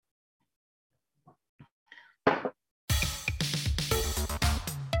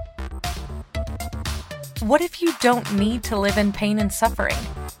What if you don't need to live in pain and suffering?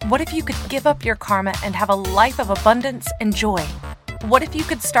 What if you could give up your karma and have a life of abundance and joy? What if you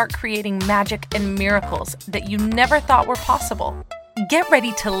could start creating magic and miracles that you never thought were possible? Get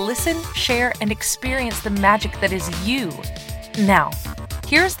ready to listen, share, and experience the magic that is you. Now,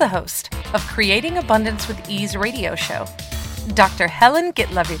 here's the host of Creating Abundance with Ease radio show, Dr. Helen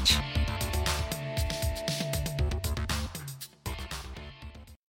Gitlovich.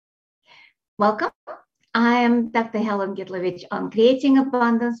 Welcome. I am Dr. Helen Gitlovich on Creating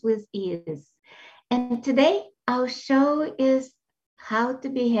Abundance with Ease. And today our show is how to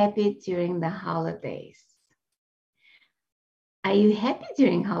be happy during the holidays. Are you happy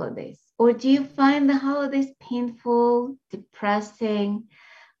during holidays? Or do you find the holidays painful, depressing?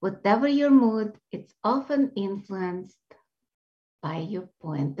 Whatever your mood, it's often influenced by your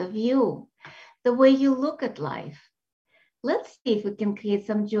point of view, the way you look at life. Let's see if we can create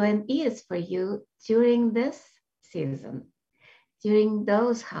some joy and ease for you during this season, during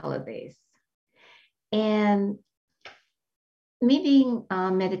those holidays. And me being a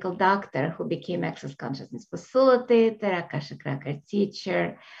medical doctor who became Access Consciousness Facilitator, Akashic Record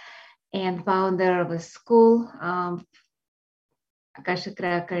teacher, and founder of a school, Akashic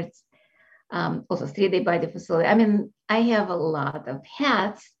Records, also 3D Body Facility. I mean, I have a lot of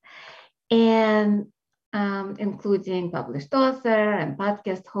hats, and including published author and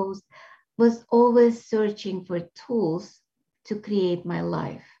podcast host, was always searching for tools to create my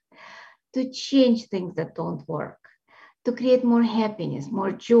life, to change things that don't work, to create more happiness,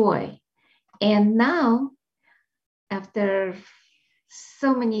 more joy. And now, after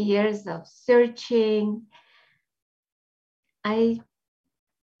so many years of searching, I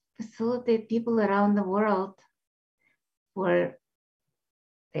facilitate people around the world for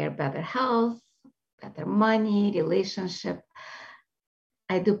their better health, better money, relationship.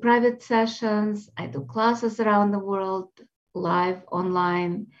 I do private sessions, I do classes around the world, live,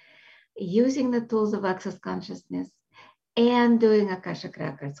 online, using the tools of Access Consciousness and doing Akashic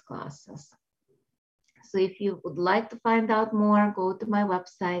Records classes. So if you would like to find out more, go to my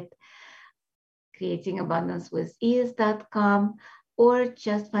website, creatingabundancewithease.com, or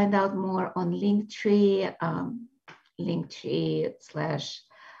just find out more on Linktree, Linktree/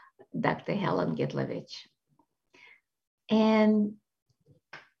 Dr. Helen Gitlovich. And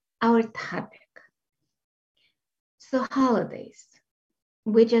our topic. So holidays.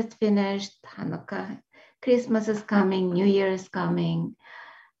 We just finished Hanukkah. Christmas is coming, New Year is coming.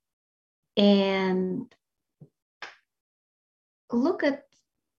 And look at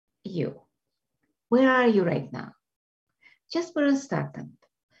you. Where are you right now? Just for a second.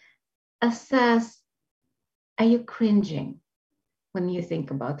 Assess, are you cringing when you think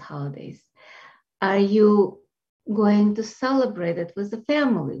about holidays? Are you going to celebrate it with the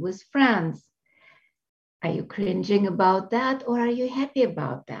family, with friends? Are you cringing about that, or are you happy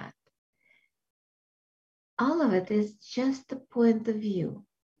about that? All of it is just a point of view.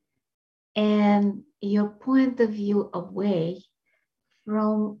 And your point of view away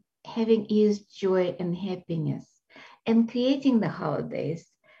from having ease, joy, and happiness, and creating the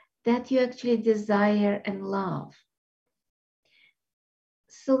holidays that you actually desire and love.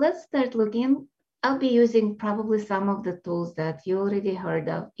 So let's start looking. I'll be using probably some of the tools that you already heard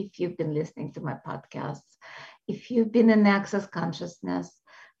of if you've been listening to my podcasts. If you've been in Access Consciousness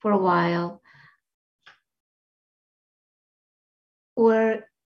for a while, or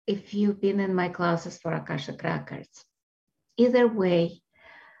if you've been in my classes for Akashic Records. Either way,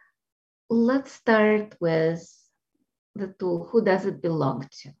 let's start with the tool, who does it belong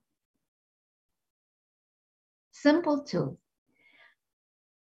to? Simple tool.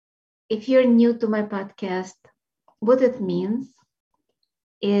 If you're new to my podcast, what it means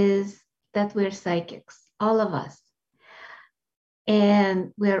is that we're psychics, all of us.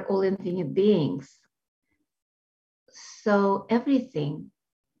 And we're all infinite beings. So everything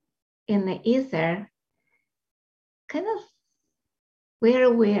in the ether, kind of, we're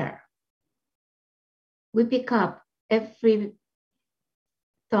aware. We pick up every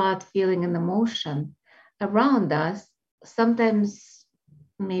thought, feeling, and emotion around us, sometimes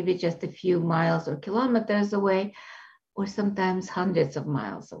maybe just a few miles or kilometers away, or sometimes hundreds of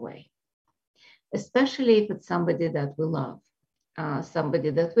miles away, especially if it's somebody that we love,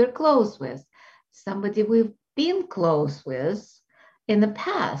 somebody that we're close with, somebody we've been close with in the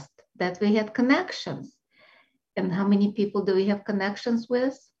past, that we had connections. And how many people do we have connections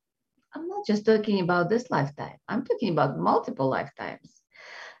with? I'm not just talking about this lifetime. I'm talking about multiple lifetimes.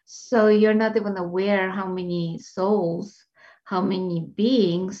 So you're not even aware how many souls, how many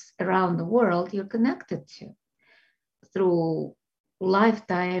beings around the world you're connected to through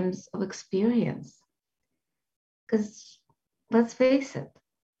lifetimes of experience. Because let's face it,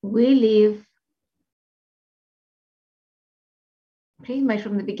 we live pretty much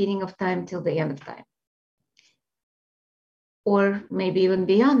from the beginning of time till the end of time, or maybe even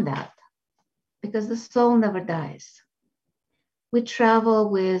beyond that, because the soul never dies. We travel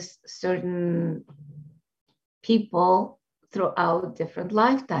with certain people throughout different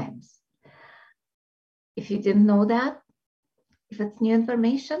lifetimes. If you didn't know that, if it's new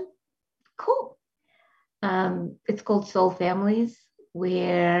information, cool. It's called soul families,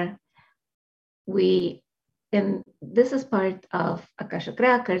 where and this is part of Akashic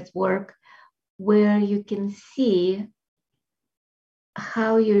Records work, where you can see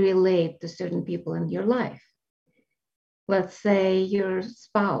how you relate to certain people in your life. Let's say your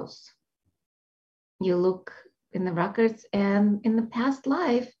spouse. You look in the records, and in the past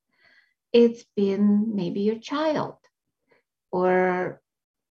life, it's been maybe your child, or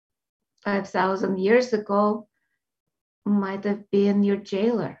 5,000 years ago might have been your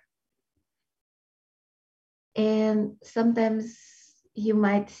jailer. And sometimes you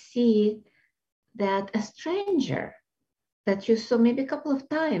might see that a stranger that you saw maybe a couple of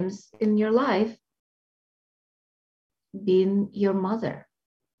times in your life being your mother.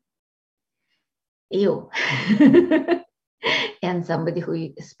 You. And somebody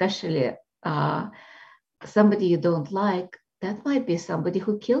who, especially somebody you don't like, that might be somebody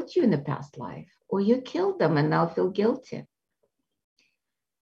who killed you in the past life, or you killed them and now feel guilty.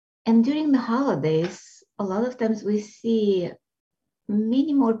 And during the holidays, a lot of times we see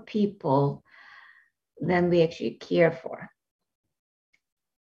many more people than we actually care for.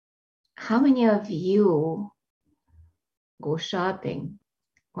 How many of you go shopping?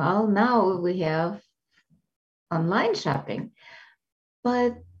 Well, now we have online shopping,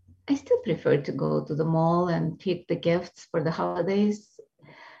 but I still prefer to go to the mall and pick the gifts for the holidays,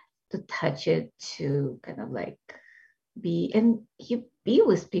 to touch it, to kind of like be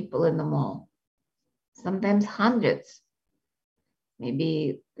with people in the mall, sometimes hundreds,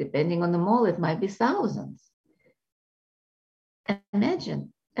 maybe depending on the mall, it might be thousands. And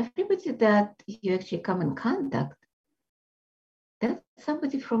imagine everybody that you actually come in contact, that's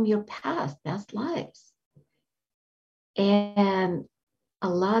somebody from your past lives. And a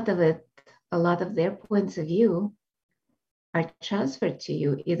lot of their points of view are transferred to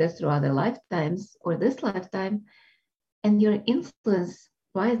you either through other lifetimes or this lifetime, and you're influenced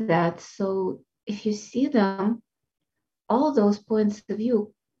by that. So if you see them, all those points of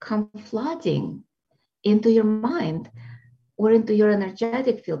view come flooding into your mind or into your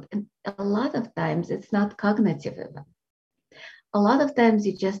energetic field. And a lot of times it's not cognitive even. A lot of times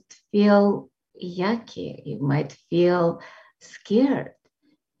you just feel yucky. You might feel scared.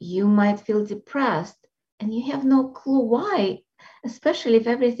 You might feel depressed, and you have no clue why, especially if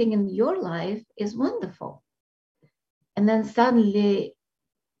everything in your life is wonderful. And then suddenly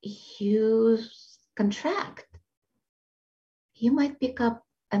you contract. You might pick up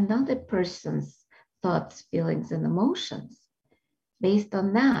another person's thoughts, feelings, and emotions based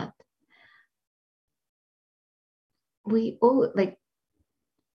on that. We all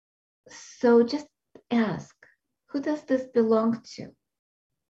so just ask, who does this belong to?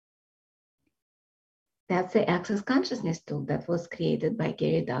 That's the Access Consciousness tool that was created by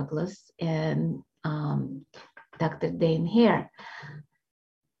Gary Douglas and Dr. Dane Hare.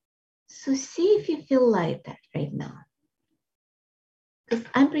 So see if you feel lighter right now. Because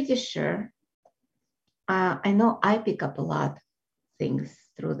I'm pretty sure, I know I pick up a lot of things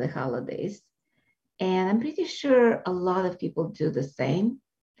through the holidays, and I'm pretty sure a lot of people do the same.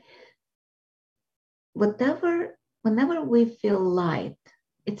 Whenever we feel light,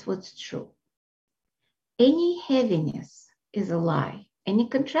 it's what's true. Any heaviness is a lie. Any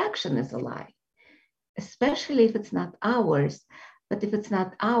contraction is a lie, especially if it's not ours. But if it's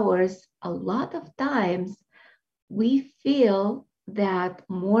not ours, a lot of times we feel that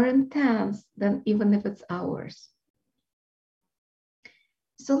more intense than even if it's ours.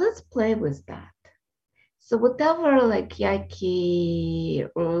 So let's play with that. So whatever yucky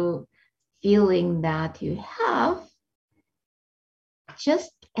feeling that you have,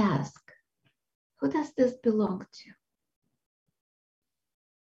 just ask, who does this belong to?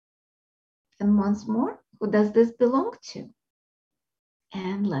 And once more, who does this belong to?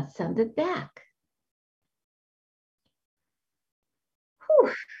 And let's send it back.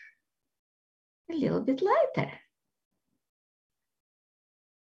 Whew. A little bit lighter.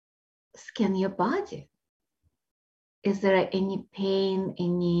 Scan your body. Is there any pain,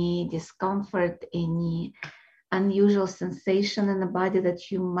 any discomfort, any unusual sensation in the body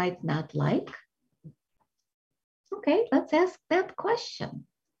that you might not like? Okay, let's ask that question.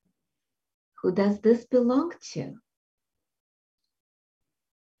 Who does this belong to?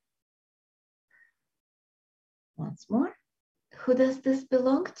 Once more. Who does this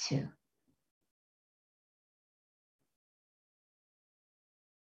belong to?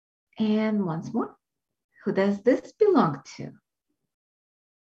 And once more. Who does this belong to?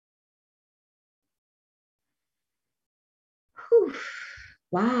 Whew.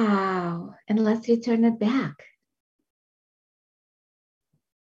 Wow. And let's return it back.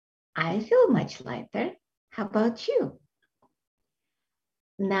 I feel much lighter. How about you?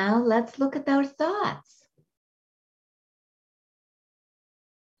 Now let's look at our thoughts.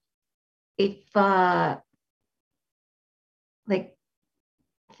 If, like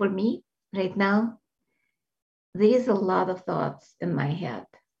for me right now, there is a lot of thoughts in my head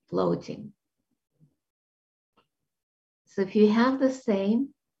floating. So if you have the same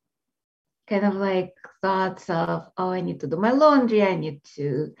kind of like thoughts of, oh, I need to do my laundry, I need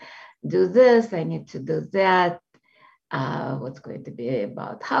to do this, I need to do that, what's going to be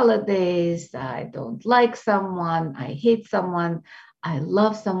about holidays, I don't like someone, I hate someone, I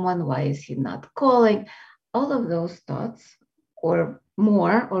love someone, why is he not calling? All of those thoughts or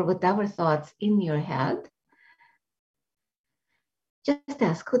more, or whatever thoughts in your head, just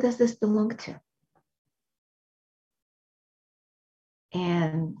ask, who does this belong to?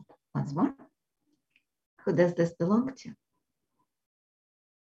 And once more, who does this belong to?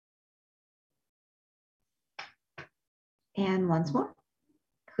 And once more,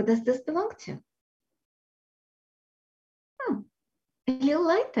 who does this belong to? A little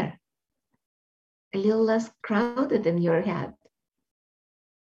lighter, a little less crowded in your head,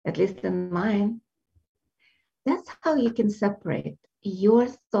 at least in mine. That's how you can separate your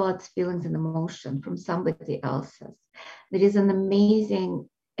thoughts, feelings, and emotion from somebody else's. There is an amazing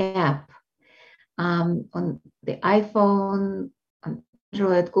app on the iPhone, on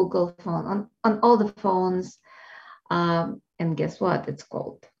Android, Google phone, on all the phones. And guess what? It's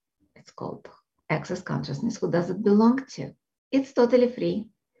called Access Consciousness. Who does it belong to? It's totally free.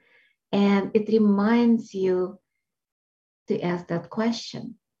 And it reminds you to ask that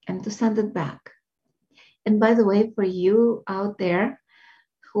question and to send it back. And by the way, for you out there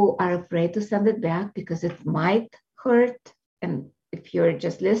who are afraid to send it back because it might hurt, and if you're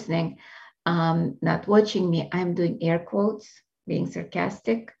just listening, not watching me, I'm doing air quotes, being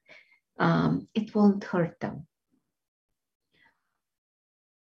sarcastic, it won't hurt them.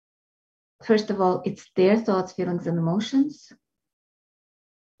 First of all, it's their thoughts, feelings, and emotions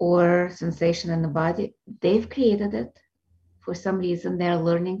or sensation in the body. They've created it. For some reason, they're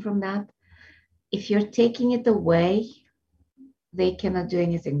learning from that. If you're taking it away, they cannot do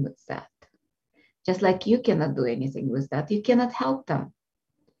anything with that. Just like you cannot do anything with that. You cannot help them,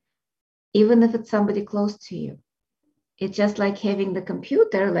 even if it's somebody close to you. It's just like having the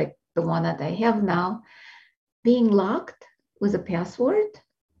computer, like the one that I have now, being locked with a password,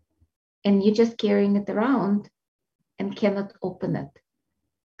 and you're just carrying it around and cannot open it.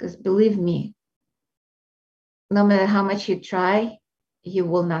 Because believe me, no matter how much you try, you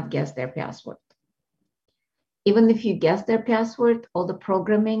will not guess their password. Even if you guess their password, all the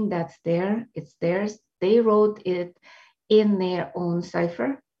programming that's there, it's theirs. They wrote it in their own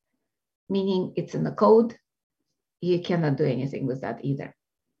cipher, meaning it's in the code. You cannot do anything with that either.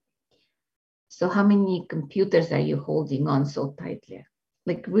 So how many computers are you holding on so tightly?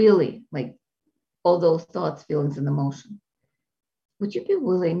 Like really, like all those thoughts, feelings, and emotion. Would you be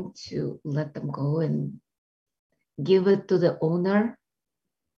willing to let them go and give it to the owner,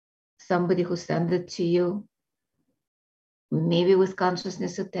 somebody who sent it to you, maybe with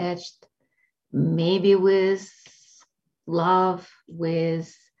consciousness attached, maybe with love,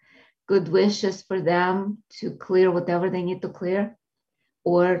 with good wishes for them to clear whatever they need to clear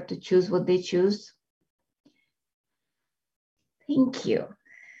or to choose what they choose? Thank you.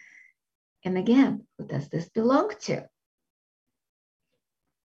 And again, who does this belong to?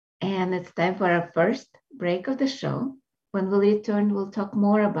 And it's time for our first break of the show. When we return, we'll talk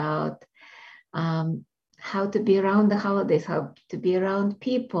more about how to be around the holidays, how to be around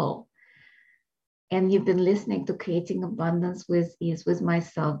people. And you've been listening to Creating Abundance with Ease with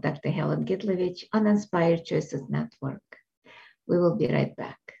myself, Dr. Helen Gitlovich, on Inspired Choices Network. We will be right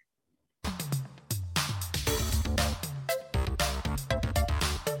back.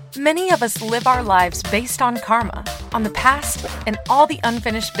 Many of us live our lives based on karma, on the past, and all the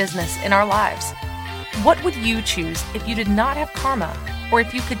unfinished business in our lives. What would you choose if you did not have karma, or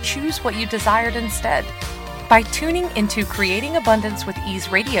if you could choose what you desired instead? By tuning into Creating Abundance with Ease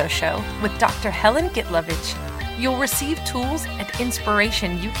radio show with Dr. Helen Gitlovich, you'll receive tools and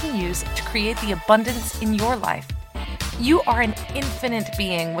inspiration you can use to create the abundance in your life. You are an infinite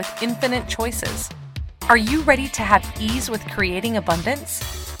being with infinite choices. Are you ready to have ease with creating abundance?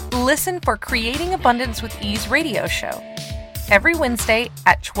 Listen for Creating Abundance with Ease radio show every Wednesday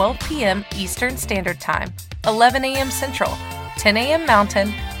at 12 p.m. Eastern Standard Time, 11 a.m. Central, 10 a.m.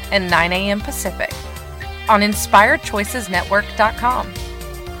 Mountain, and 9 a.m. Pacific on InspiredChoicesNetwork.com.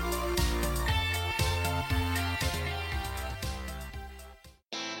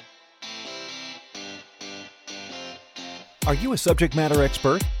 Are you a subject matter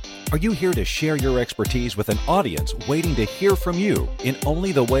expert? Are you here to share your expertise with an audience waiting to hear from you in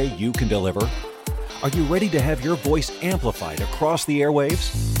only the way you can deliver? Are you ready to have your voice amplified across the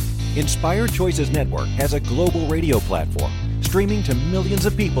airwaves? Inspired Choices Network has a global radio platform streaming to millions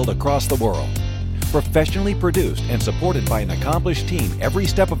of people across the world. Professionally produced and supported by an accomplished team every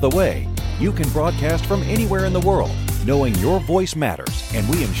step of the way, you can broadcast from anywhere in the world, knowing your voice matters, and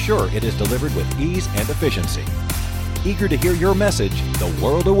we ensure it is delivered with ease and efficiency. Eager to hear your message, the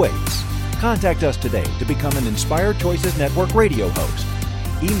world awaits. Contact us today to become an Inspired Choices Network radio host.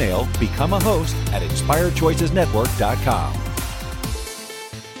 Email become a host at inspiredchoicesnetwork.com.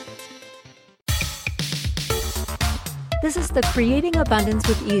 This is the Creating Abundance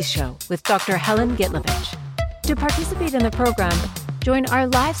with Ease show with Dr. Helen Gitlovich. To participate in the program, join our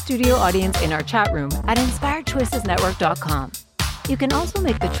live studio audience in our chat room at inspiredchoicesnetwork.com. You can also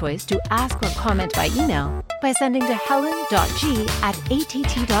make the choice to ask or comment by email by sending to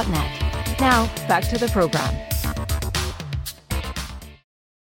helen.g@att.net. Now, back to the program.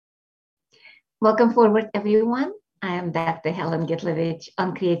 Welcome forward, everyone. I am Dr. Helen Gitlovich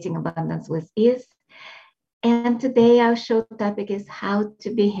on Creating Abundance with Ease. And today our show topic is how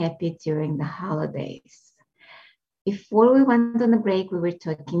to be happy during the holidays. Before we went on the break, we were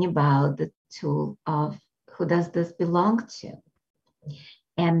talking about the tool of who does this belong to?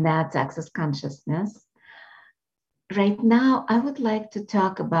 And that's Access Consciousness. Right now, I would like to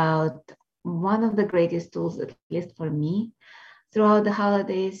talk about one of the greatest tools, at least for me, throughout the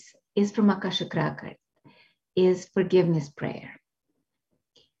holidays is from Akashic Record, is forgiveness prayer.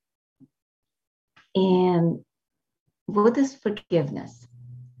 And what is forgiveness?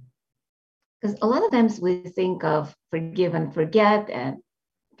 Because a lot of times we think of forgive and forget, and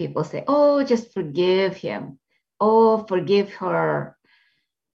people say, oh, just forgive him. Oh, forgive her.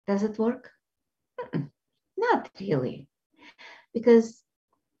 Does it work? Not really. Because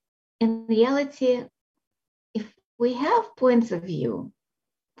in reality, if we have points of view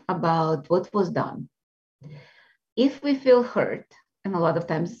about what was done, if we feel hurt, and a lot of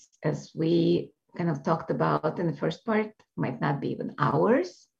times, as we kind of talked about in the first part, might not be even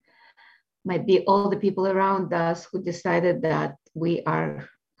ours, might be all the people around us who decided that we are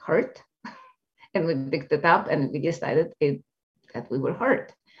hurt, and we picked it up and we decided that we were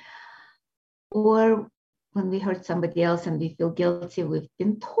hurt. Or when we hurt somebody else and we feel guilty, we've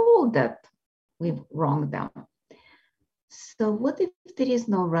been told that we've wronged them. So what if there is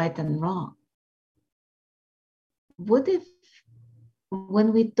no right and wrong? What if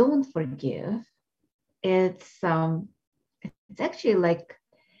when we don't forgive, it's actually like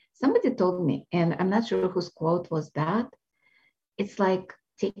somebody told me, and I'm not sure whose quote was that. It's like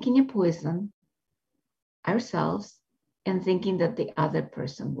taking a poison ourselves and thinking that the other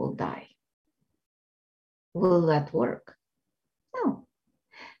person will die. Will that work? No.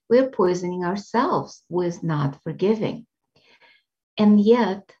 We're poisoning ourselves with not forgiving. And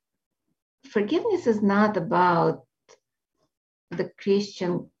yet, forgiveness is not about the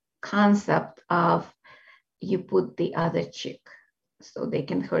Christian concept of you put the other cheek so they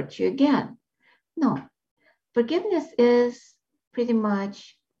can hurt you again. No. Forgiveness is pretty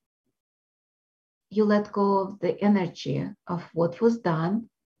much you let go of the energy of what was done,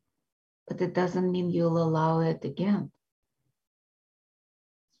 but it doesn't mean you'll allow it again.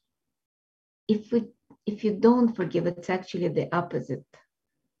 If you don't forgive, it's actually the opposite,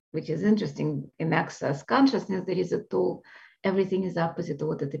 which is interesting. In Access Consciousness, there is a tool, everything is opposite to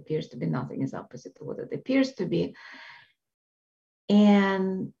what it appears to be, nothing is opposite to what it appears to be.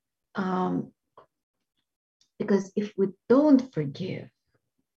 And because if we don't forgive,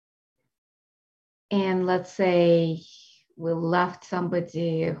 and let's say we left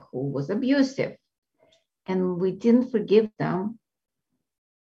somebody who was abusive and we didn't forgive them,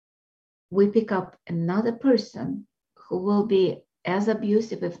 we pick up another person who will be as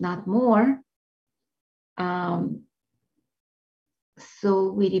abusive, if not more.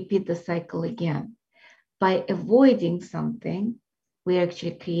 So we repeat the cycle again. By avoiding something, we're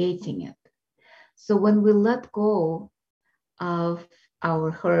actually creating it. So when we let go of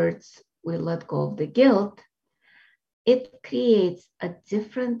our hurts, we let go of the guilt, it creates a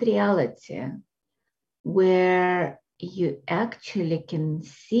different reality where you actually can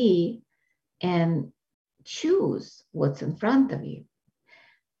see and choose what's in front of you.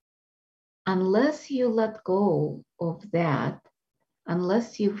 Unless you let go of that,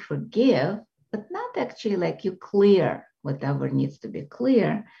 unless you forgive, but not actually like you clear whatever needs to be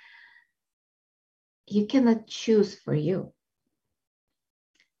clear, you cannot choose for you.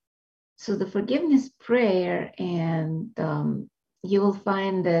 So the forgiveness prayer, and you will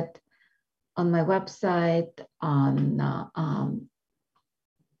find it on my website, on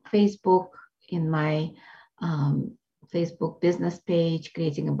Facebook, in my Facebook business page,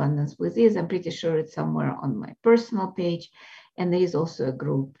 Creating Abundance with Ease. I'm pretty sure it's somewhere on my personal page. And there is also a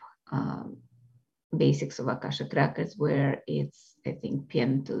group, Basics of Akashic Records, where it's, I think,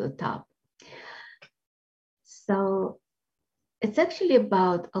 pinned to the top. So it's actually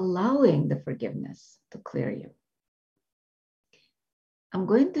about allowing the forgiveness to clear you. I'm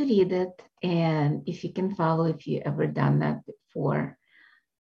going to read it, and if you can follow, if you've ever done that before,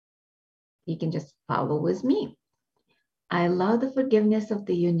 you can just follow with me. I allow the forgiveness of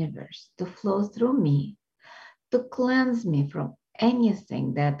the universe to flow through me, to cleanse me from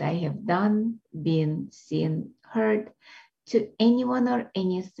anything that I have done, been, seen, heard, to anyone or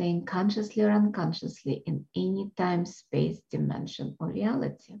anything, consciously or unconsciously, in any time, space, dimension, or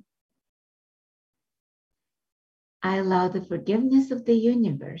reality. I allow the forgiveness of the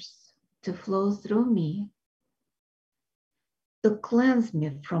universe to flow through me, to cleanse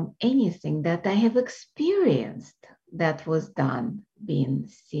me from anything that I have experienced that was done, been,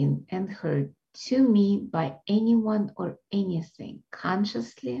 seen, and heard to me by anyone or anything,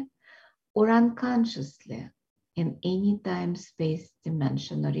 consciously or unconsciously, in any time, space,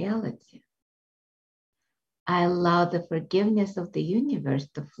 dimension, or reality. I allow the forgiveness of the universe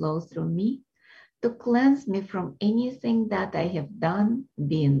to flow through me, to cleanse me from anything that I have done,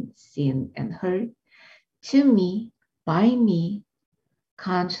 been, seen, and heard to me, by me,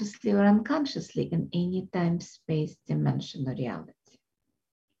 consciously or unconsciously, in any time, space, dimension, or reality.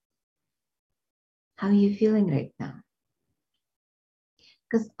 How are you feeling right now?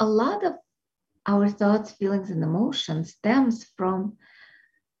 Because a lot of our thoughts, feelings, and emotions stems from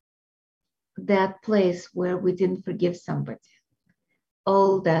that place where we didn't forgive somebody.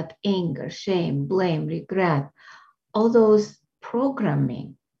 All that anger, shame, blame, regret, all those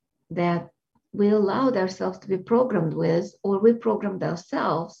programming that we allowed ourselves to be programmed with, or we programmed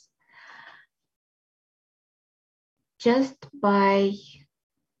ourselves just by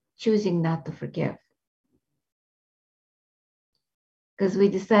choosing not to forgive. Because we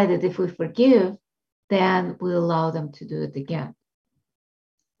decided if we forgive, then we allow them to do it again.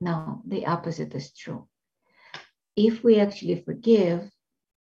 No, the opposite is true. If we actually forgive,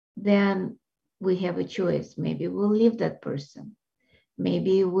 then we have a choice. Maybe we'll leave that person.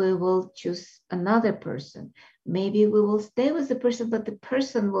 Maybe we will choose another person. Maybe we will stay with the person, but the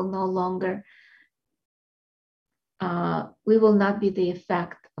person will no longer, we will not be the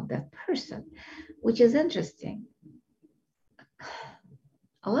effect of that person, which is interesting.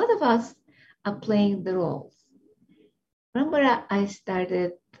 A lot of us are playing the roles. Remember, I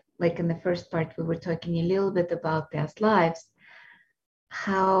started, like in the first part, we were talking a little bit about past lives,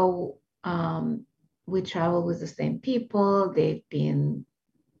 how we travel with the same people. They've been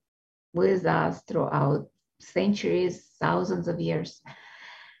with us throughout centuries, thousands of years.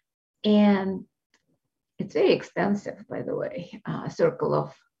 And it's very extensive, by the way, circle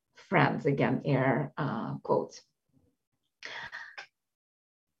of friends, again, air quotes.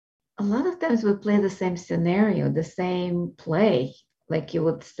 A lot of times we play the same scenario, the same play, like you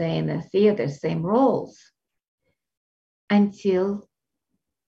would say in a theater, same roles, until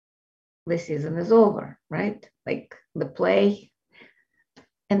the season is over, right? Like the play,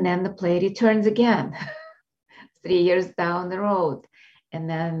 and then the play returns again 3 years down the road. And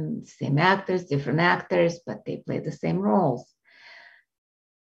then same actors, different actors, but they play the same roles.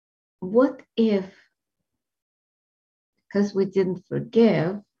 What if, because we didn't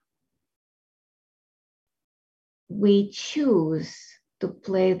forgive, we choose to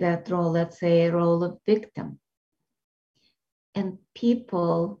play that role, let's say a role of victim, and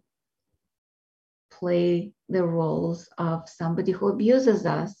people play the roles of somebody who abuses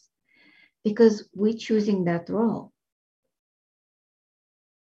us because we're choosing that role.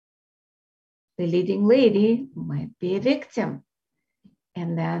 The leading lady might be a victim,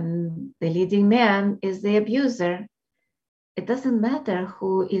 and then the leading man is the abuser. It doesn't matter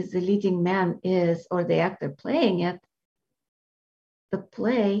who is the leading man is or the actor playing it. The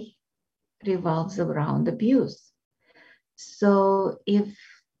play revolves around abuse. So if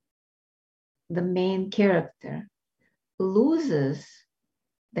the main character loses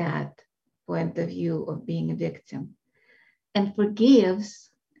that point of view of being a victim, and forgives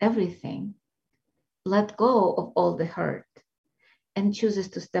everything, let go of all the hurt, and chooses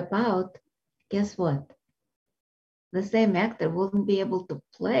to step out, guess what? The same actor wouldn't be able to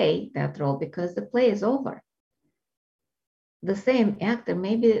play that role because the play is over. The same actor,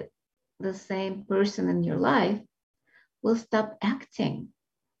 maybe the same person in your life, will stop acting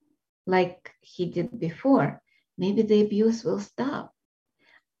like he did before. Maybe the abuse will stop.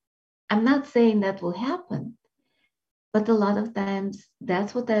 I'm not saying that will happen, but a lot of times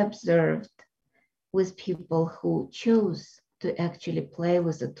that's what I observed with people who chose to actually play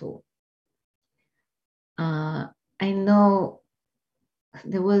with the tool. I know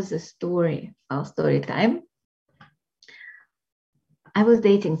there was a story time. I was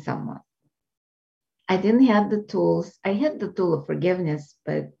dating someone. I didn't have the tools. I had the tool of forgiveness,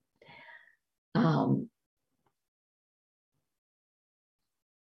 but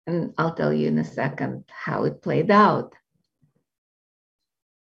and I'll tell you in a second how it played out.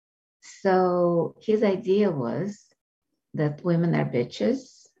 So his idea was that women are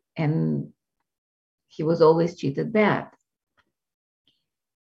bitches, and he was always treated bad.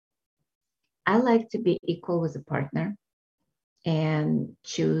 I like to be equal with a partner and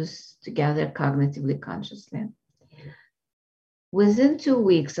choose together cognitively, consciously. Within 2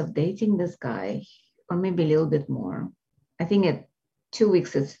 weeks of dating this guy, or maybe a little bit more, I think at 2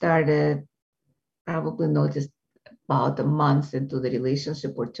 weeks it started, probably noticed about a month into the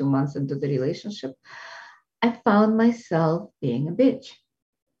relationship or 2 months into the relationship, I found myself being a bitch.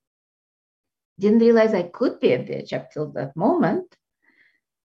 Didn't realize I could be a bitch up till that moment,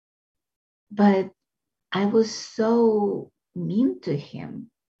 but I was so mean to him,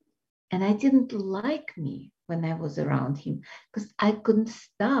 and I didn't like me when I was around him because I couldn't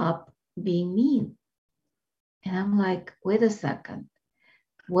stop being mean. And I'm like, wait a second,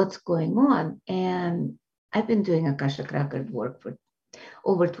 what's going on? And I've been doing Akashic record work for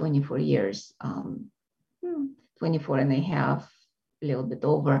over 24 years, 24 and a half, a little bit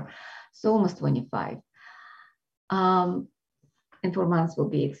over, so almost 25. In 4 months will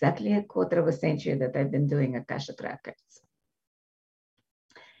be exactly a quarter of a century that I've been doing Akashic records.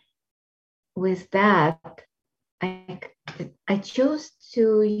 With that, I chose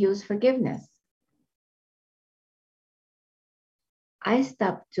to use forgiveness. I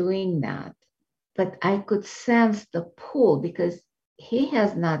stopped doing that, but I could sense the pull because he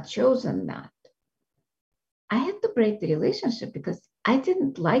has not chosen that. I had to break the relationship because I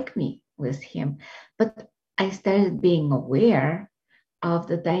didn't like me with him, but I started being aware of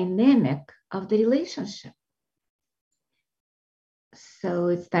the dynamic of the relationship. So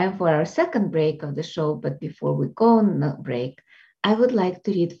it's time for our second break of the show, but before we go on the break, I would like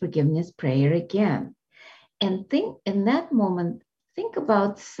to read forgiveness prayer again. And think in that moment, think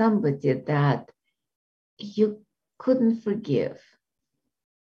about somebody that you couldn't forgive.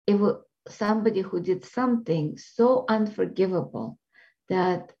 It was somebody who did something so unforgivable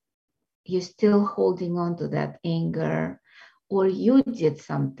that you're still holding on to that anger, or you did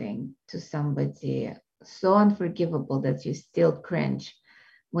something to somebody so unforgivable that you still cringe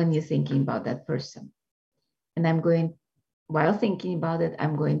when you're thinking about that person. And while thinking about it,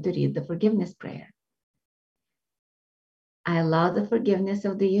 I'm going to read the forgiveness prayer. I allow the forgiveness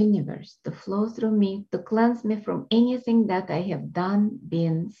of the universe to flow through me, to cleanse me from anything that I have done,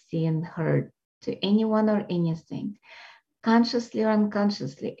 been, seen, heard, to anyone or anything, consciously or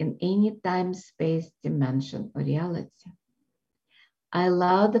unconsciously, in any time, space, dimension, or reality. I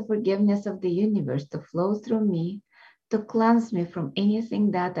allow the forgiveness of the universe to flow through me, to cleanse me from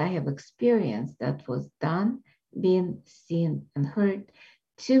anything that I have experienced that was done, been, seen, and heard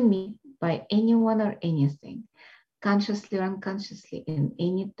to me by anyone or anything, consciously or unconsciously, in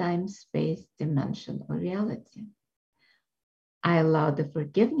any time, space, dimension, or reality. I allow the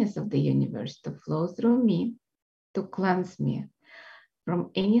forgiveness of the universe to flow through me, to cleanse me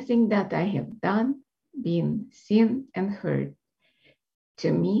from anything that I have done, been, seen, and heard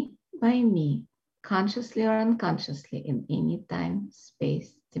to me, by me, consciously or unconsciously, in any time,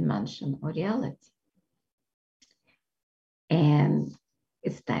 space, dimension, or reality. And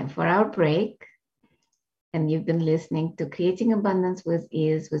it's time for our break. And you've been listening to Creating Abundance with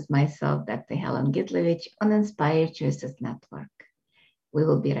Ease with myself, Dr. Helen Gitlovich, on Inspired Choices Network. We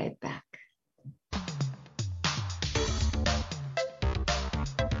will be right back.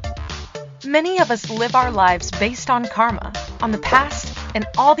 Many of us live our lives based on karma, on the past, and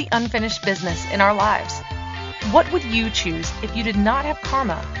all the unfinished business in our lives. What would you choose if you did not have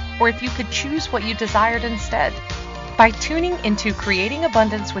karma, or if you could choose what you desired instead? By tuning into Creating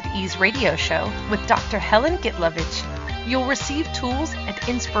Abundance with Ease radio show with Dr. Helen Gitlovich, you'll receive tools and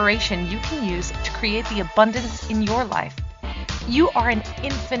inspiration you can use to create the abundance in your life. You are an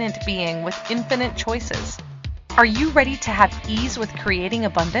infinite being with infinite choices. Are you ready to have ease with creating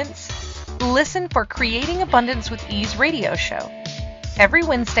abundance? Listen for Creating Abundance with Ease radio show every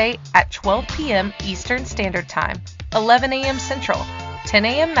Wednesday at 12 p.m. Eastern Standard Time, 11 a.m. Central, 10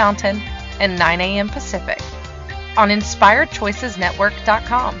 a.m. Mountain, and 9 a.m. Pacific on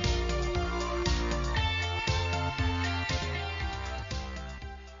InspiredChoicesNetwork.com.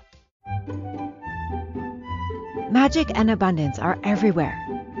 Magic and abundance are everywhere.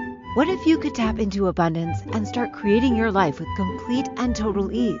 What if you could tap into abundance and start creating your life with complete and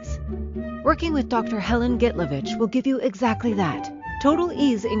total ease? Working with Dr. Helen Gitlovich will give you exactly that, total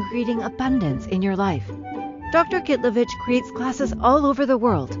ease in creating abundance in your life. Dr. Gitlovich creates classes all over the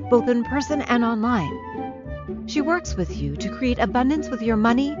world, both in person and online. She works with you to create abundance with your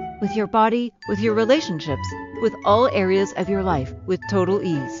money, with your body, with your relationships, with all areas of your life with total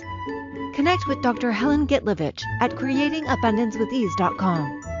ease. Connect with Dr. Helen Gitlovich at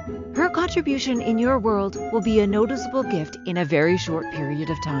creatingabundancewithease.com. Her contribution in your world will be a noticeable gift in a very short period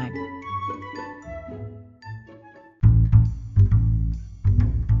of time.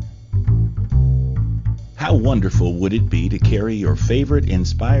 How wonderful would it be to carry your favorite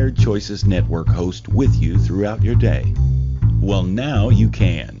Inspired Choices Network host with you throughout your day? Well, now you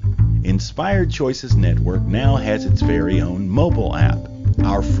can. Inspired Choices Network now has its very own mobile app.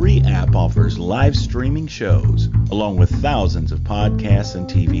 Our free app offers live streaming shows, along with thousands of podcasts and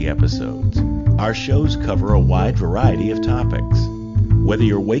TV episodes. Our shows cover a wide variety of topics. Whether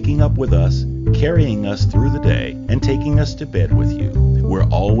you're waking up with us, carrying us through the day, and taking us to bed with you, we're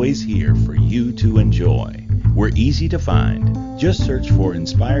always here for you to enjoy. We're easy to find. Just search for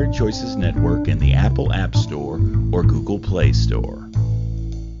Inspired Choices Network in the Apple App Store or Google Play Store.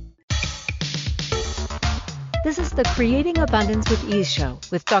 This is the Creating Abundance with Ease show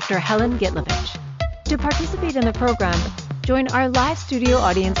with Dr. Helen Gitlovich. To participate in the program, join our live studio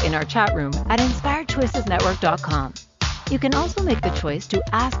audience in our chat room at InspiredChoicesNetwork.com. You can also make the choice to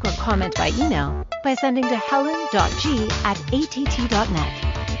ask or comment by email by sending to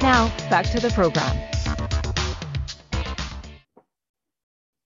helen.g@att.net. Now, back to the program.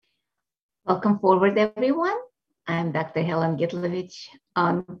 Welcome forward, everyone. I'm Dr. Helen Gitlovich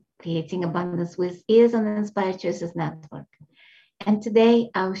on Creating Abundance with Ease on the Inspired Choices Network. And today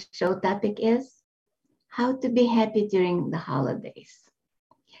our show topic is how to be happy during the holidays.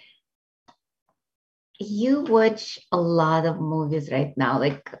 You watch a lot of movies right now.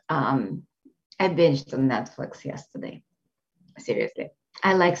 Like I binged on Netflix yesterday. Seriously.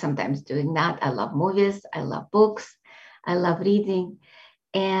 I like sometimes doing that. I love movies. I love books. I love reading.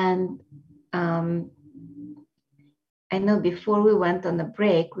 And I know before we went on the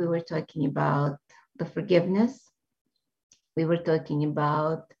break, we were talking about the forgiveness. We were talking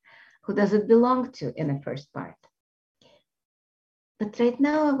about who does it belong to in the first part. But right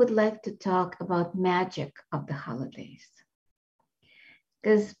now, I would like to talk about magic of the holidays.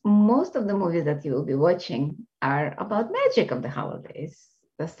 Because most of the movies that you will be watching are about magic of the holidays.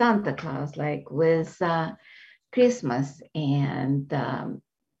 The Santa Claus, like with Christmas, and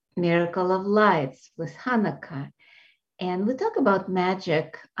Miracle of Lights with Hanukkah. And we talk about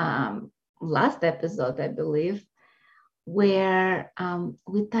magic last episode, I believe, where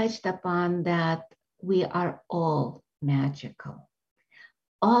we touched upon that we are all magical.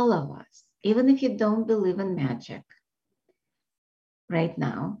 All of us, even if you don't believe in magic right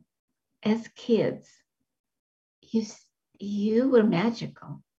now, as kids, you were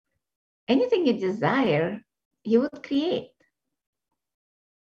magical. Anything you desire, you would create.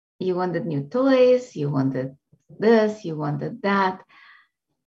 You wanted new toys, you wanted this, you wanted that.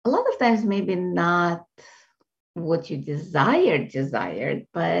 A lot of times, maybe not what you desired,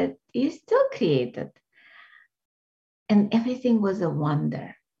 but you still created. And everything was a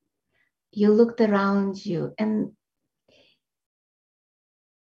wonder. You looked around you. And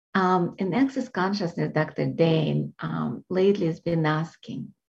in Access Consciousness, Dr. Dane lately has been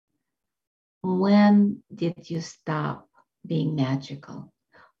asking, when did you stop being magical?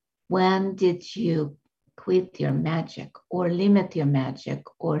 When did you quit your magic or limit your magic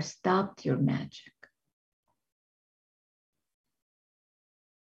or stop your magic?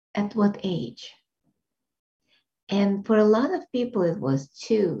 At what age? And for a lot of people, it was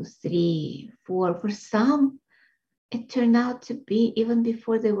 2, 3, 4. For some, it turned out to be even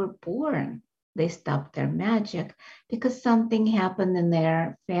before they were born. They stopped their magic because something happened in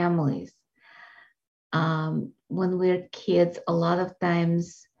their families. When we're kids, a lot of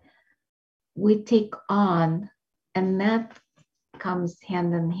times we take on, and that comes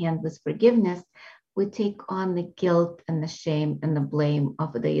hand in hand with forgiveness, we take on the guilt and the shame and the blame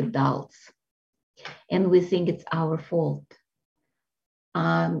of the adults. And we think it's our fault.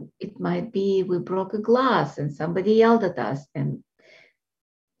 It might be we broke a glass and somebody yelled at us and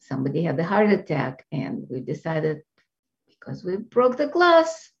somebody had a heart attack, and we decided because we broke the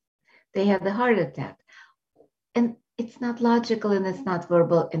glass, they had a heart attack. And it's not logical and it's not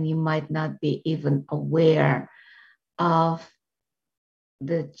verbal, and you might not be even aware of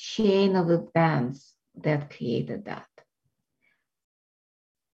the chain of events that created that.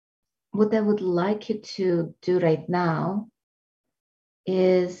 What I would like you to do right now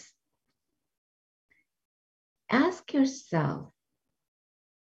is ask yourself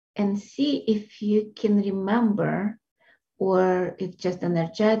and see if you can remember, or if just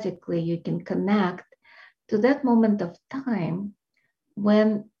energetically you can connect to that moment of time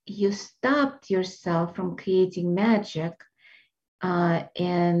when you stopped yourself from creating magic,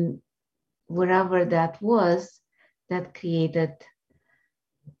 and wherever that was, that created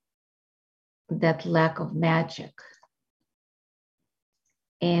that lack of magic.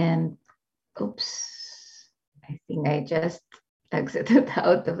 And oops, I think I just exited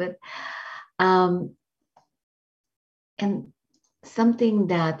out of it. And something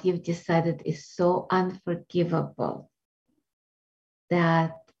that you've decided is so unforgivable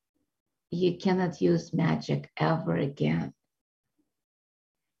that you cannot use magic ever again.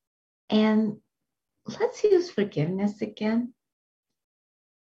 And let's use forgiveness again.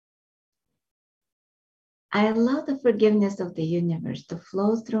 I allow the forgiveness of the universe to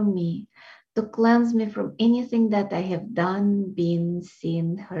flow through me, to cleanse me from anything that I have done, been,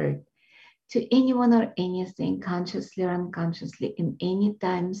 seen, heard, to anyone or anything, consciously or unconsciously, in any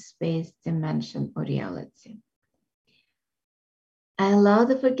time, space, dimension, or reality. I allow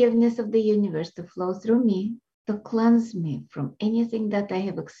the forgiveness of the universe to flow through me, to cleanse me from anything that I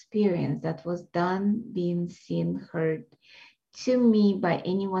have experienced that was done, been, seen, heard to me by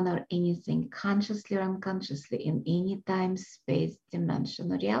anyone or anything, consciously or unconsciously, in any time, space,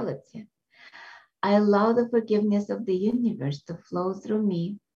 dimension, or reality. I allow the forgiveness of the universe to flow through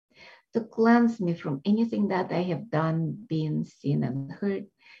me, to cleanse me from anything that I have done, been, seen, and heard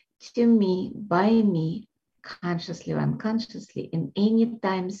to me, by me, consciously or unconsciously, in any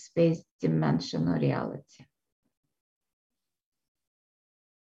time, space, dimension, or reality.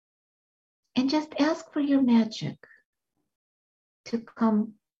 And just ask for your magic to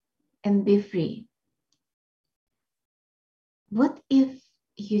come and be free. What if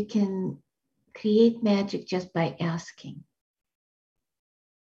you can create magic just by asking?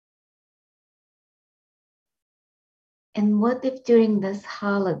 And what if during these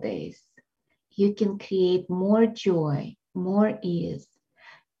holidays, you can create more joy, more ease,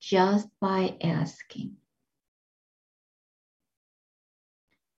 just by asking?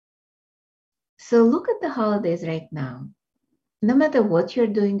 So look at the holidays right now. No matter what you're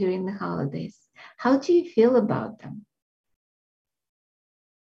doing during the holidays, how do you feel about them?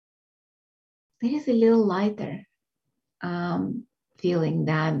 There is a little lighter feeling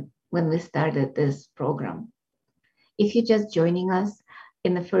than when we started this program. If you're just joining us,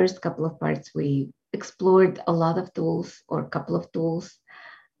 in the first couple of parts, we explored a lot of tools, or a couple of tools.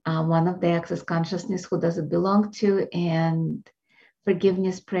 One of the Access Consciousness, Who Does It Belong To, and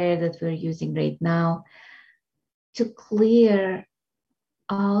forgiveness prayer that we're using right now to clear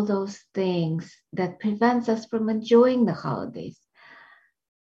all those things that prevents us from enjoying the holidays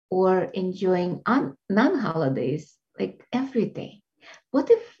or enjoying non-holidays, like every day.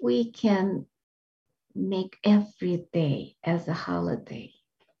 What if we can make every day as a holiday?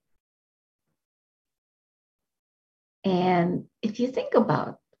 And if you think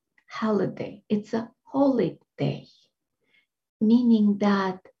about holiday, it's a holy day, meaning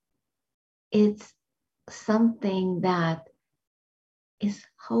that it's something that is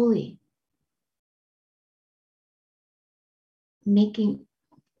holy, making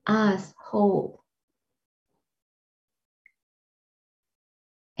us whole.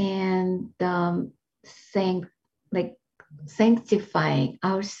 And sanctifying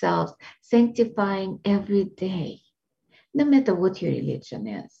ourselves, sanctifying every day, no matter what your religion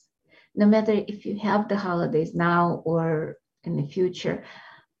is, no matter if you have the holidays now or in the future.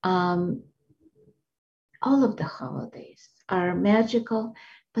 All of the holidays are magical,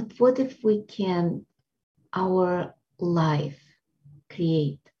 but what if we can, our life,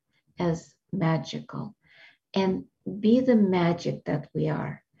 create as magical and be the magic that we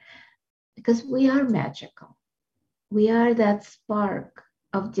are? Because we are magical. We are that spark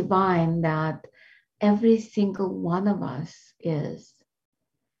of divine that every single one of us is.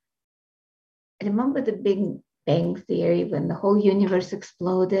 Remember the Big Bang Theory, when the whole universe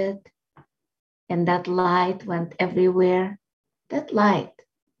exploded and that light went everywhere? That light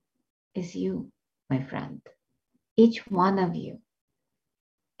is you, my friend. Each one of you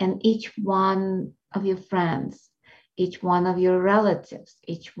And each one of your friends, each one of your relatives,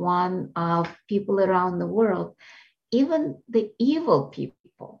 each one of people around the world, even the evil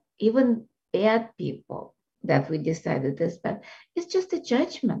people, even bad people that we decided is bad, it's just a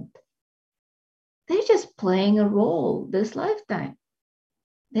judgment. They're just playing a role this lifetime.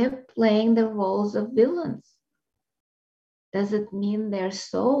 They're playing the roles of villains. Does it mean their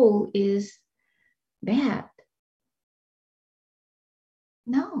soul is bad?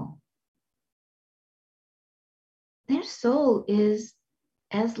 No. Their soul is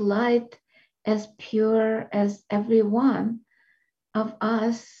as light, as pure as every one of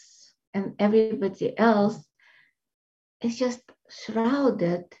us and everybody else. Is just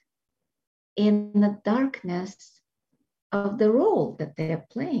shrouded in the darkness of the role that they're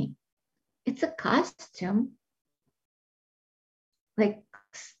playing. It's a costume. Like,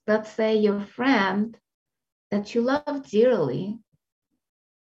 let's say your friend that you love dearly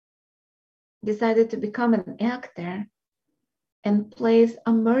decided to become an actor and plays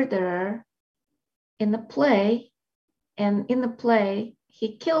a murderer in a play, and in the play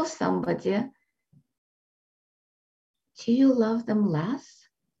he kills somebody. Do you love them less?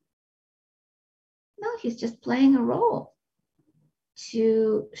 No, he's just playing a role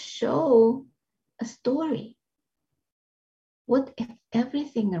to show a story. What if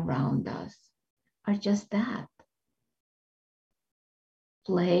everything around us are just that?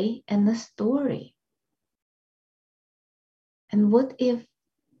 Play and a story. And what if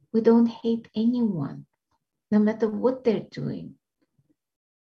we don't hate anyone, no matter what they're doing,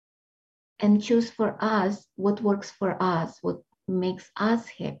 and choose for us what works for us, what makes us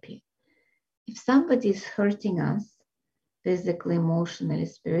happy? If somebody is hurting us, physically, emotionally,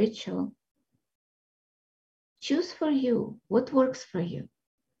 spiritual, choose for you what works for you.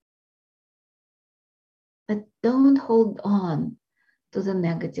 But don't hold on to the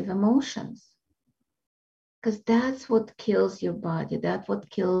negative emotions, because that's what kills your body, that's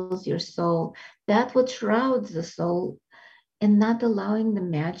what kills your soul, that's what shrouds the soul and not allowing the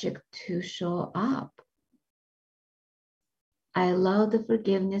magic to show up. I allow the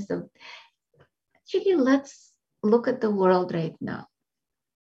forgiveness of, actually, let's look at the world right now.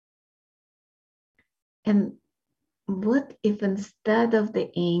 And what if instead of the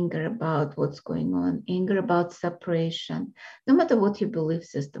anger about what's going on, anger about separation, no matter what your belief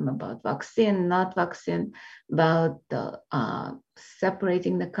system about vaccine, not vaccine, about the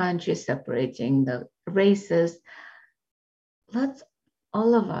separating the country, separating the races, let's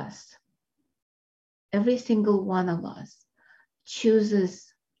all of us, every single one of us,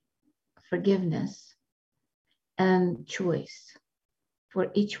 chooses forgiveness and choice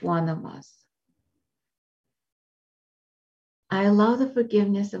for each one of us. I allow the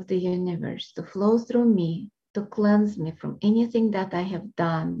forgiveness of the universe to flow through me, to cleanse me from anything that I have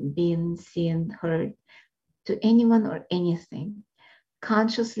done, been, seen, heard, to anyone or anything,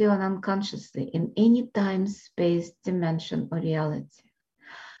 consciously or unconsciously, in any time, space, dimension, or reality.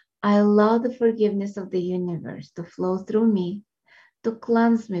 I allow the forgiveness of the universe to flow through me, to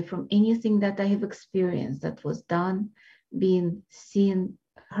cleanse me from anything that I have experienced that was done, been, seen,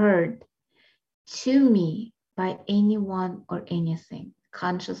 heard to me by anyone or anything,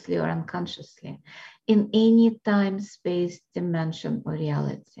 consciously or unconsciously, in any time, space, dimension, or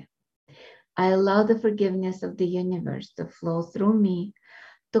reality. I allow the forgiveness of the universe to flow through me,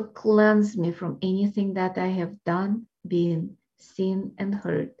 to cleanse me from anything that I have done, been, seen, and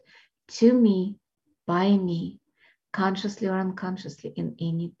heard to me, by me, consciously or unconsciously, in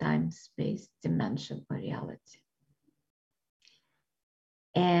any time, space, dimension, or reality.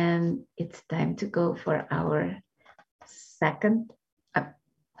 And it's time to go for our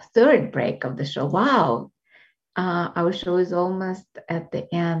third break of the show. Wow, our show is almost at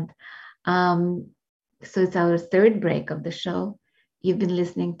the end. So it's our third break of the show. You've been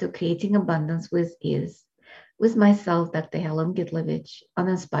listening to Creating Abundance with Ease, with myself, Dr. Helen Gitlovich, on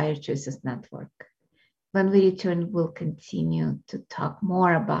Inspired Choices Network. When we return, we'll continue to talk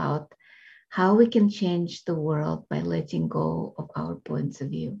more about how we can change the world by letting go of our points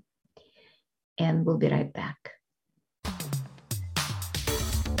of view. And we'll be right back.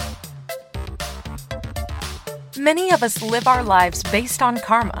 Many of us live our lives based on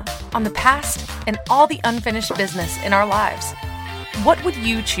karma, on the past, and all the unfinished business in our lives. What would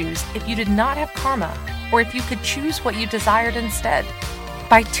you choose if you did not have karma, or if you could choose what you desired instead?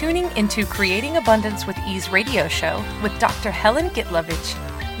 By tuning into Creating Abundance with Ease radio show with Dr. Helen Gitlovich,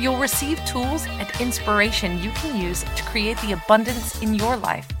 you'll receive tools and inspiration you can use to create the abundance in your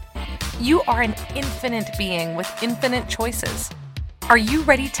life. You are an infinite being with infinite choices. Are you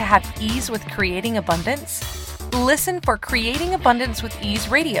ready to have ease with creating abundance? Listen for Creating Abundance with Ease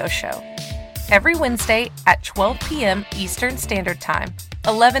radio show every Wednesday at 12 p.m. Eastern Standard Time,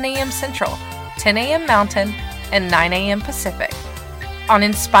 11 a.m. Central, 10 a.m. Mountain, and 9 a.m. Pacific on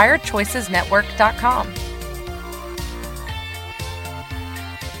InspiredChoicesNetwork.com.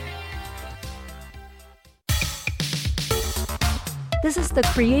 This is the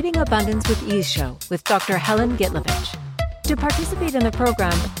Creating Abundance with Ease show with Dr. Helen Gitlovich. To participate in the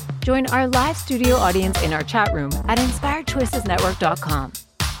program, join our live studio audience in our chat room at InspiredChoicesNetwork.com.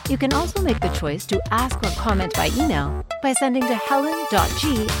 You can also make the choice to ask or comment by email by sending to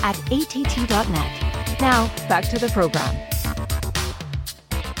helen.g@att.net. Now, back to the program.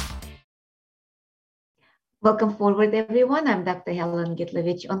 Welcome forward, everyone. I'm Dr. Helen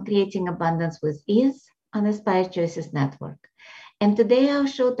Gitlovich on Creating Abundance with Ease on Inspired Choices Network. And today our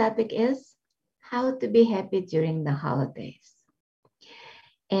show topic is how to be happy during the holidays.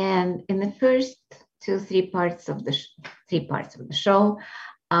 And in the first three parts of the show,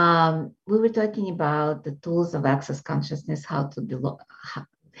 we were talking about the tools of access consciousness, how to belong.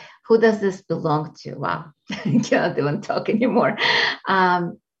 Who does this belong to? Wow, I cannot even talk anymore.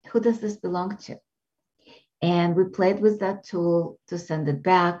 Who does this belong to? And we played with that tool to send it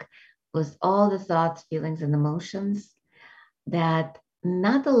back with all the thoughts, feelings, and emotions that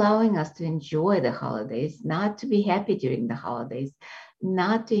not allowing us to enjoy the holidays, not to be happy during the holidays,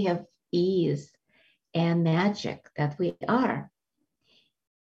 not to have ease and magic that we are.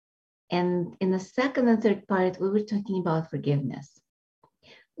 And in the second and third part, we were talking about forgiveness,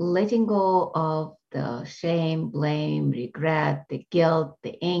 letting go of the shame, blame, regret, the guilt,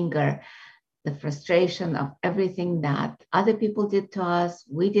 the anger, the frustration of everything that other people did to us,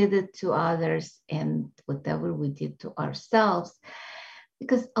 we did it to others, and whatever we did to ourselves.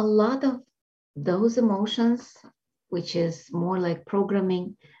 Because a lot of those emotions, which is more like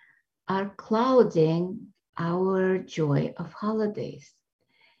programming, are clouding our joy of holidays.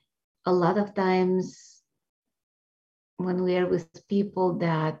 A lot of times when we are with people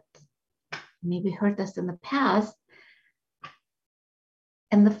that maybe hurt us in the past,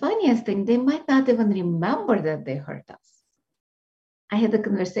 and the funniest thing, they might not even remember that they hurt us. I had a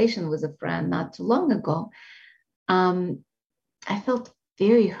conversation with a friend not too long ago. I felt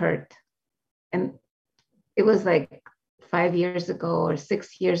very hurt. And it was like 5 years ago or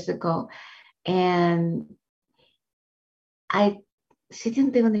 6 years ago. And she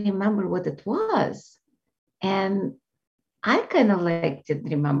didn't even remember what it was. And I kind of like didn't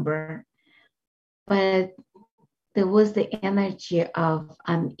remember, but there was the energy of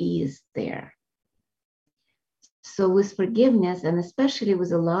unease there. So with forgiveness, and especially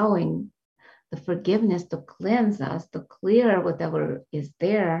with allowing the forgiveness to cleanse us, to clear whatever is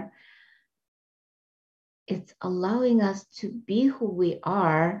there, it's allowing us to be who we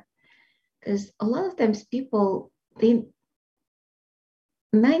are. Because a lot of times people, 90%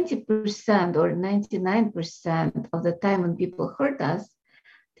 or 99% of the time when people hurt us,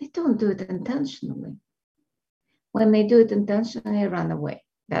 they don't do it intentionally. When they do it intentionally, run away.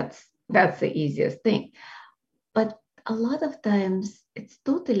 That's the easiest thing. But a lot of times it's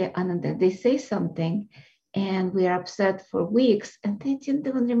totally unintentional. They say something and we are upset for weeks and they didn't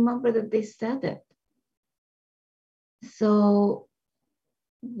even remember that they said it. So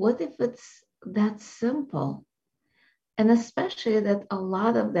what if it's that simple? And especially that a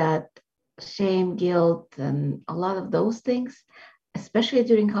lot of that shame, guilt, and a lot of those things, especially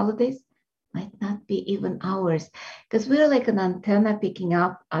during holidays, might not be even ours, because we're like an antenna picking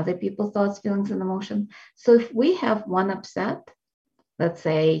up other people's thoughts, feelings, and emotion. So if we have one upset, let's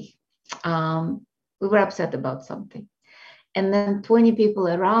say we were upset about something, and then 20 people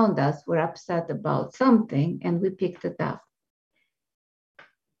around us were upset about something, and we picked it up,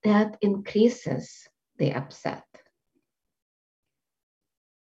 that increases the upset.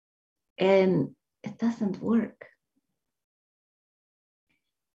 And it doesn't work.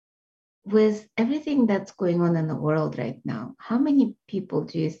 With everything that's going on in the world right now, how many people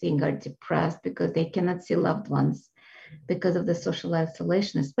do you think are depressed because they cannot see loved ones because of the social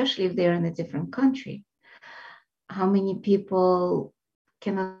isolation, especially if they're in a different country? How many people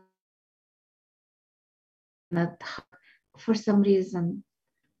cannot, for some reason,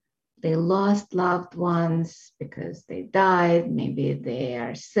 they lost loved ones because they died, maybe they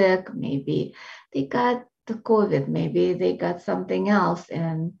are sick, maybe they got the COVID, maybe they got something else,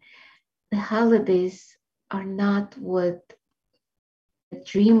 and the holidays are not what the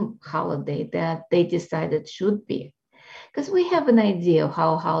dream holiday that they decided should be. Because we have an idea of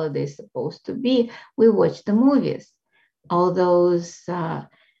how holiday is supposed to be. We watch the movies, all those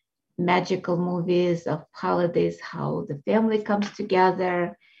magical movies of holidays, how the family comes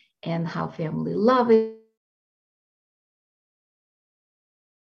together and how family love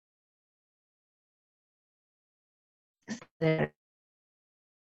they're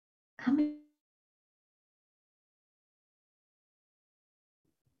coming.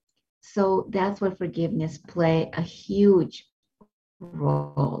 So that's where forgiveness play a huge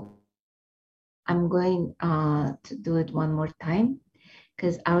role. I'm going to do it one more time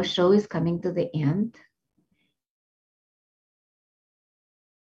because our show is coming to the end.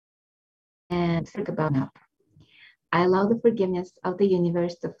 And think about it. I allow the forgiveness of the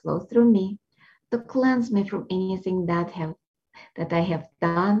universe to flow through me, to cleanse me from anything that I have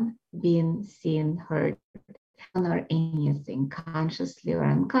done, been, seen, heard, or anything, consciously or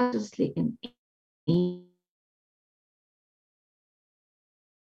unconsciously, in any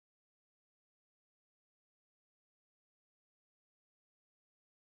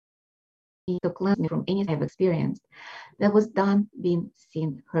to cleanse me from anything I've experienced that was done, been,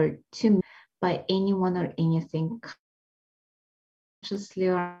 seen, heard to me by anyone or anything, consciously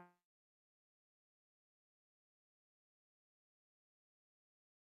or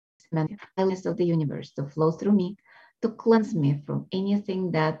of the universe to flow through me, to cleanse me from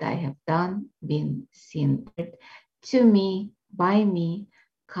anything that I have done, been, seen, heard to me, by me,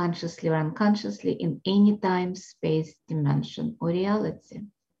 consciously or unconsciously, in any time, space, dimension, or reality.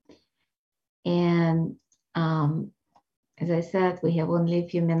 And as I said, we have only a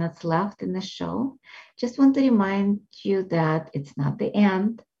few minutes left in the show. Just want to remind you that it's not the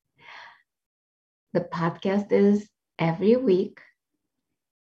end. The podcast is every week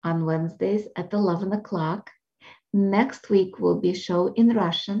on Wednesdays at 11 o'clock. Next week will be a show in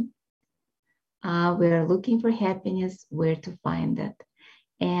Russian. We're looking for happiness, where to find it.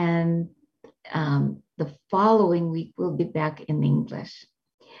 And the following week we'll be back in English.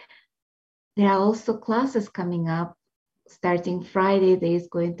 There are also classes coming up. Starting Friday, there is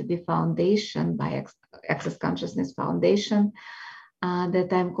going to be Foundation by Access Consciousness Foundation that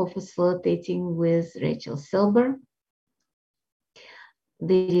I'm co-facilitating with Rachel Silber.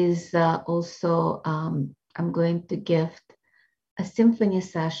 There is also, I'm going to gift a symphony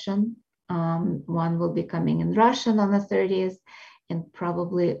session. One will be coming in Russian on the 30th and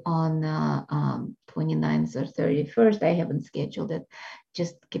probably on 29th or 31st. I haven't scheduled it.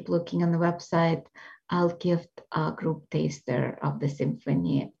 Just keep looking on the website. I'll gift a group taster of the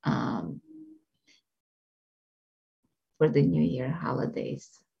symphony for the New Year holidays.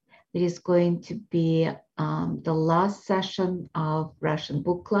 There is going to be the last session of Russian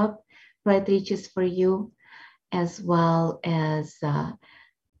Book Club, Bright Riches for You, as well as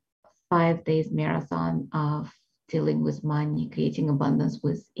 5 days marathon of Dealing with Money, Creating Abundance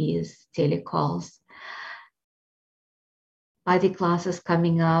with Ease, telecalls. Body classes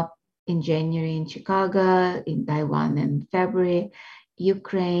coming up in January in Chicago, in Taiwan in February,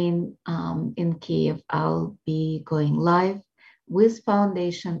 Ukraine, in Kiev. I'll be going live with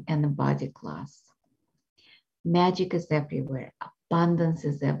Foundation and a body class. Magic is everywhere. Abundance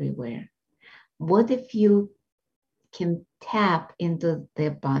is everywhere. What if you can tap into the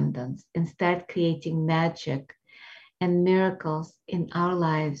abundance and start creating magic and miracles in our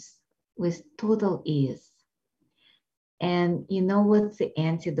lives with total ease? And you know what's the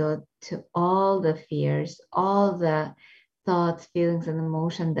antidote to all the fears, all the thoughts, feelings, and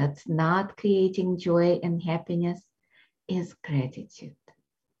emotion that's not creating joy and happiness is gratitude.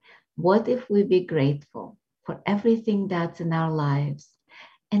 What if we be grateful for everything that's in our lives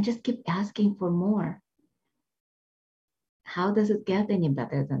and just keep asking for more? How does it get any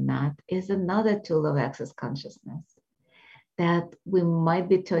better than that? Is another tool of Access Consciousness that we might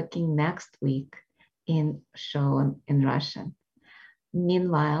be talking next week in show in Russian.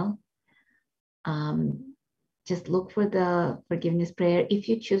 Meanwhile, just look for the forgiveness prayer if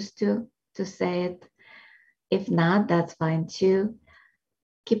you choose to say it. If not, that's fine too.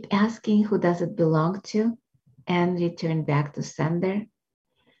 Keep asking who does it belong to and return back to sender.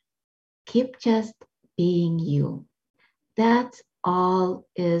 Keep just being you. That's all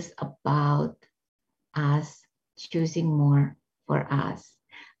is about us choosing more for us.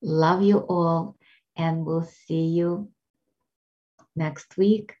 Love you all, and we'll see you next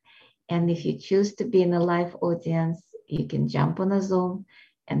week. And if you choose to be in a live audience, you can jump on a Zoom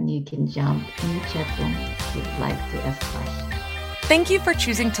and you can jump in the chat room if you'd like to ask questions. Thank you for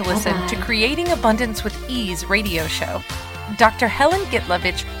choosing to listen to Creating Abundance with Ease radio show. Dr. Helen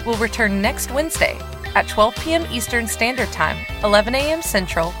Gitlovich will return next Wednesday at 12 p.m. Eastern Standard Time, 11 a.m.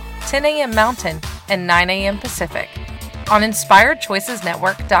 Central, 10 a.m. Mountain, and 9 a.m. Pacific on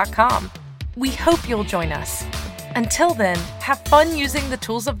InspiredChoicesNetwork.com. We hope you'll join us. Until then, have fun using the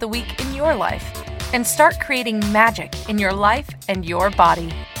tools of the week in your life and start creating magic in your life and your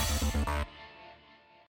body.